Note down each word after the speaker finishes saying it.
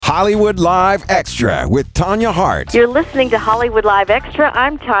Hollywood Live Extra with Tanya Hart. You're listening to Hollywood Live Extra.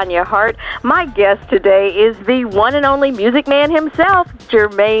 I'm Tanya Hart. My guest today is the one and only music man himself,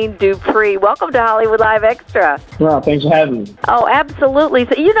 Jermaine Dupri. Welcome to Hollywood Live Extra. Well, thanks for having me. Oh, absolutely.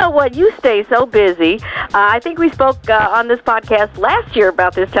 So, you know what? You stay so busy. I think we spoke on this podcast last year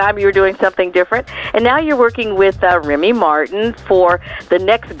about this time. You were doing something different. And now you're working with Remy Martin for the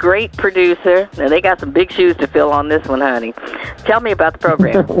next great producer. Now, they got some big shoes to fill on this one, honey. Tell me about the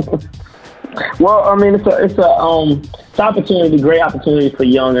program. Well, I mean, it's an opportunity, great opportunity for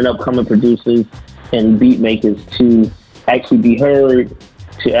young and upcoming producers and beat makers to actually be heard,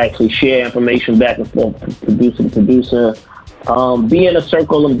 to actually share information back and forth from producer to producer, be in a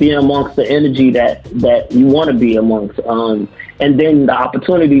circle and be amongst the energy that you want to be amongst, and then the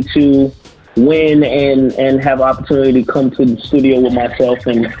opportunity to win and have opportunity to come to the studio with myself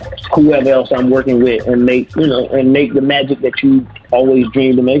and whoever else I'm working with and make the magic that you always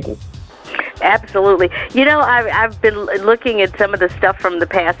dreamed of making. Absolutely. You know, I've been looking at some of the stuff from the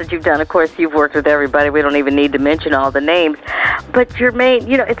past that you've done. Of course, you've worked with everybody. We don't even need to mention all the names. But Jermaine,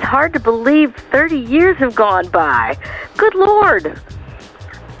 you know, it's hard to believe 30 years have gone by. Good Lord.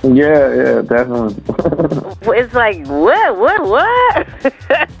 Yeah, definitely. It's like, what?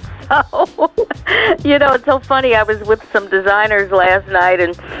 So, you know, it's so funny. I was with some designers last night,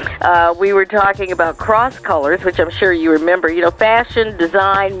 and we were talking about cross colors, which I'm sure you remember. You know, fashion,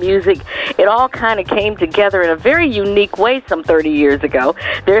 design, music, it all kind of came together in a very unique way some 30 years ago.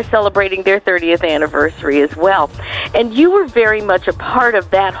 They're celebrating their 30th anniversary as well. And you were very much a part of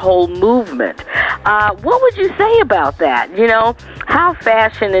that whole movement. What would you say about that? You know, how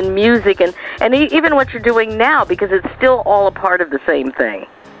fashion and music and even what you're doing now, because it's still all a part of the same thing.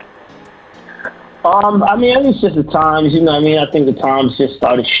 I mean, it's just the times, you know what I mean? I think the times just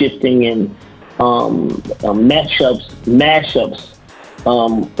started shifting and mashups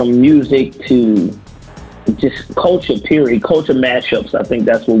from music to just culture, period. Culture mashups, I think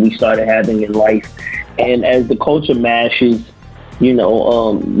that's what we started having in life. And as the culture mashes,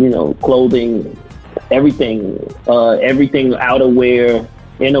 clothing, everything, outerwear,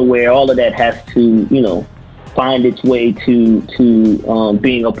 innerwear, all of that has to, find its way to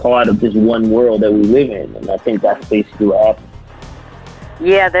being a part of this one world that we live in. And I think that's basically what happened.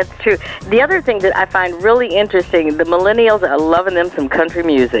 Yeah, that's true. The other thing that I find really interesting, the millennials are loving them some country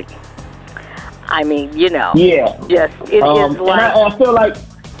music. I mean, Yeah. Just, it is like... And I feel like,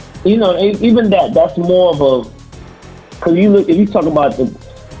 even that's more of a... Because if you talk about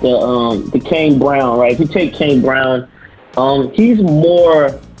the Kane Brown, right? If you take Kane Brown, he's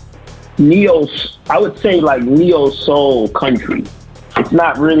more... I would say like neo soul country. It's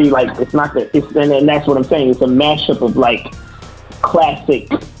not really like, and that's what I'm saying. It's a mashup of like classic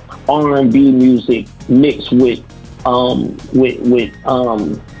R&B music mixed with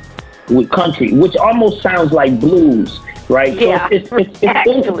country, which almost sounds like blues, right? Yeah, so it's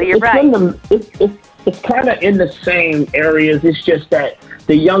actually, you're right. It's kind of in the same areas. It's just that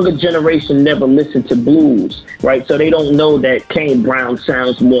the younger generation never listened to blues, right? So they don't know that Kane Brown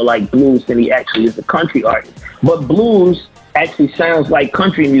sounds more like blues than he actually is a country artist. But blues actually sounds like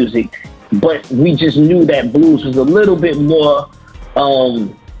country music, but we just knew that blues was a little bit more, had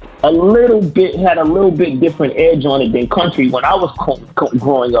a little bit different edge on it than country when I was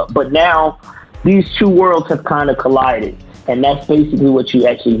growing up. But now these two worlds have kind of collided. And that's basically what you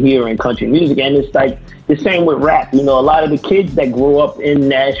actually hear in country music. And it's like the same with rap. A lot of the kids that grew up in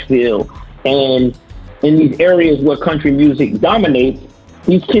Nashville and in these areas where country music dominates,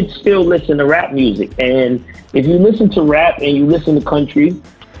 these kids still listen to rap music. And if you listen to rap and you listen to country,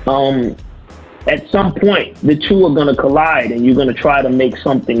 at some point the two are going to collide and you're going to try to make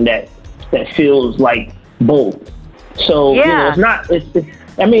something that feels like both. So, yeah.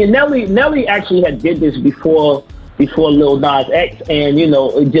 Nelly actually had did this before Lil Nas X, and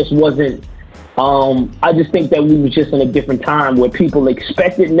it just wasn't. I just think that we were just in a different time where people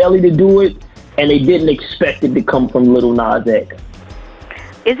expected Nelly to do it, and they didn't expect it to come from Lil Nas X.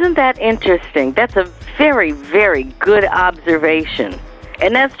 Isn't that interesting? That's a very, very good observation,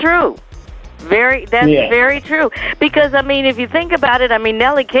 and that's true. Very true. Because if you think about it,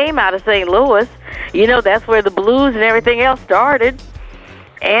 Nelly came out of St. Louis. That's where the blues and everything else started.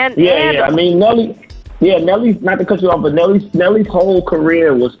 Nelly. Yeah, Nelly, not to cut you off, but Nelly's whole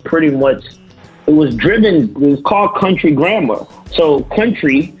career was pretty much, it was called country grammar. So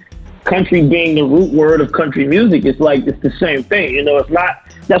country being the root word of country music, it's the same thing. It's not,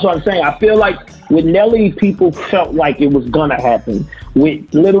 that's what I'm saying. I feel like with Nelly, people felt like it was going to happen.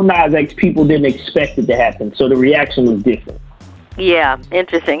 With Lil Nas X, people didn't expect it to happen. So the reaction was different. Yeah,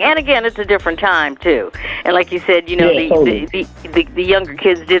 interesting. And again, it's a different time too. And like you said, totally. the younger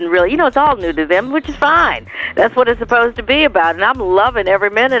kids didn't really, it's all new to them, which is fine. That's what it's supposed to be about, and I'm loving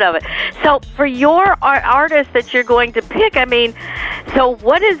every minute of it. So for your artists that you're going to pick, so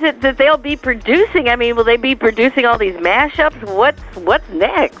what is it that they'll be producing? Will they be producing all these mashups? What's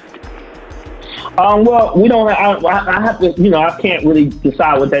next? Well, we don't. I have to. I can't really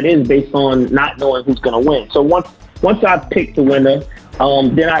decide what that is based on not knowing who's going to win. So once I pick the winner,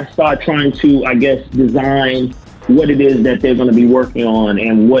 then I start trying to, I guess, design what it is that they're going to be working on,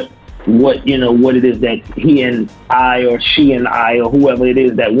 and what it is that he and I, or she and I, or whoever it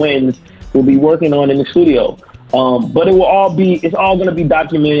is that wins will be working on in the studio. But it's all going to be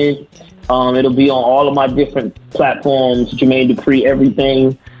documented. It'll be on all of my different platforms, Jermaine Dupri,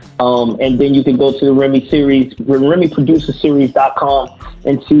 everything. And then you can go to the Remy series, RemyProducerSeries.com,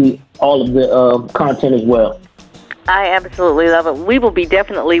 and see all of the content as well. I absolutely love it. We will be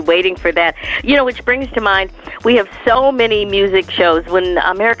definitely waiting for that. Which brings to mind, we have so many music shows. When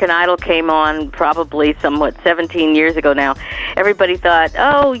American Idol came on, probably 17 years ago now, everybody thought,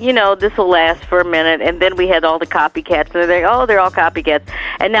 this will last for a minute. And then we had all the copycats, and they're all copycats.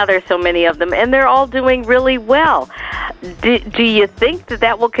 And now there's so many of them, and they're all doing really well. Do you think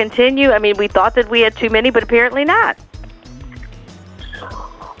that will continue? We thought that we had too many, but apparently not.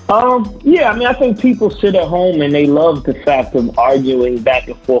 I think people sit at home and they love the fact of arguing back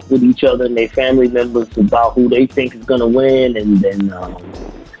and forth with each other and their family members about who they think is going to win, and then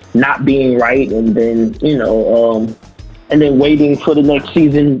not being right, and then and then waiting for the next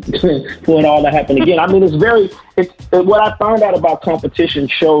season for it all to happen again. It's what I found out about competition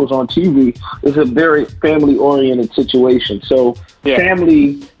shows on TV is a very family-oriented situation. So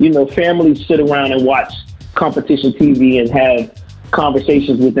families sit around and watch competition TV and have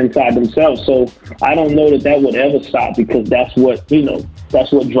conversations inside themselves. So I don't know that would ever stop, because that's what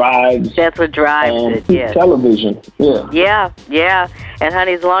drives it, yes. Television. Yeah. And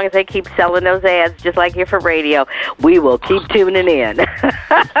honey, as long as they keep selling those ads, just like here for radio, we will keep tuning in.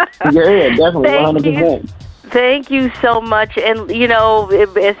 Yeah, definitely, 100%. Thank you so much. And,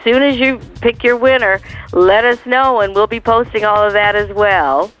 as soon as you pick your winner, let us know, and we'll be posting all of that as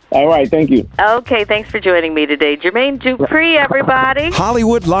well. All right, thank you. Okay, thanks for joining me today. Jermaine Dupri, everybody.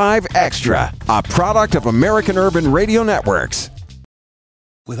 Hollywood Live Extra, a product of American Urban Radio Networks.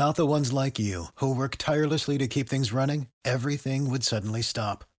 Without the ones like you, who work tirelessly to keep things running, everything would suddenly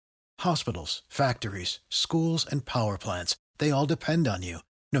stop. Hospitals, factories, schools, and power plants, they all depend on you.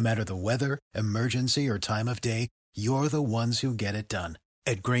 No matter the weather, emergency, or time of day, you're the ones who get it done.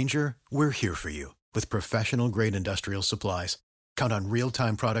 At Grainger, we're here for you with professional-grade industrial supplies. Count on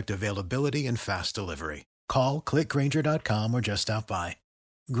real-time product availability and fast delivery. Call, click Grainger.com, or just stop by.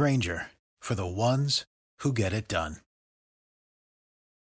 Grainger, for the ones who get it done.